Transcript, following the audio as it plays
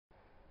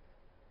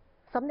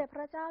สมเด็จพ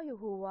ระเจ้าอยู่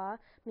หัว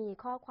มี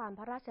ข้อความพ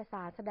ระราชส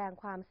ารแสดง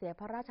ความเสีย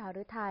พระราชห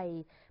ฤทัย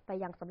ไป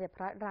ยังสมเด็จพ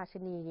ระราชิ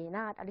นีน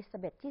าถอลิซา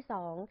เบธที่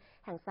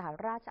2แห่งสห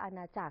ราชอา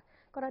ณาจักร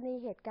กรณี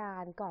เหตุกา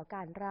รณ์ก่อก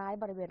ารร้าย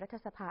บริเวณรัฐ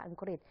สภาอัง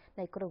กฤษใ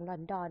นกรุงลอ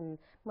นดอน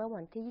เมื่อ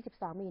วันที่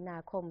 22 มีนา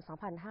คม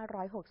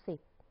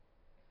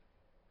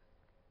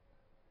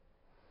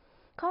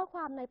 2560 ข้อคว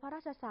ามในพระร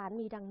าชสาร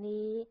มีดัง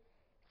นี้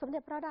สมเด็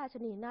จพระราชิ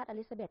นีนาถอ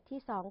ลิซาเบธที่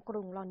2ก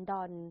รุงลอนด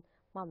อน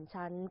หม่อม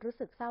ฉันรู้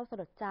สึกเศร้าส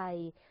ลดใจ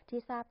ที่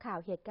ทราบข่าว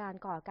เหตุการณ์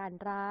ก่อการ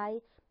ร้าย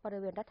บริ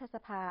เวณรัฐส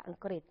ภาอัง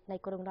กฤษใน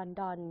กรุงลอน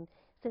ดอน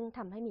ซึ่งท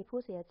ำให้มีผู้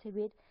เสียชี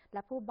วิตแล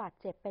ะผู้บาด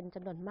เจ็บเป็นจ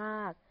ำนวนม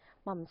าก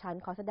หม่อมฉัน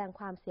ขอแสดง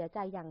ความเสียใจ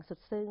อย่างสุด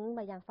ซึ้งม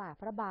ายังฝ่า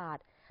พระบาท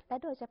และ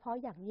โดยเฉพาะ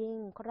อย่างยิ่ง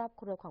ครอบ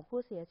ครัวของผู้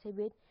เสียชี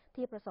วิต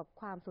ที่ประสบ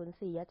ความสูญเ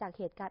สียจากเ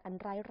หตุการณ์อัน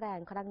ร้ายแรง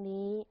ครั้ง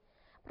นี้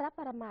พระป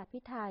รมาภิ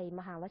ไธยม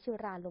หาวชิ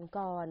ราลงก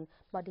รณ์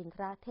บดินท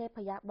รเทพ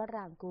ยวร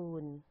างกู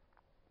ล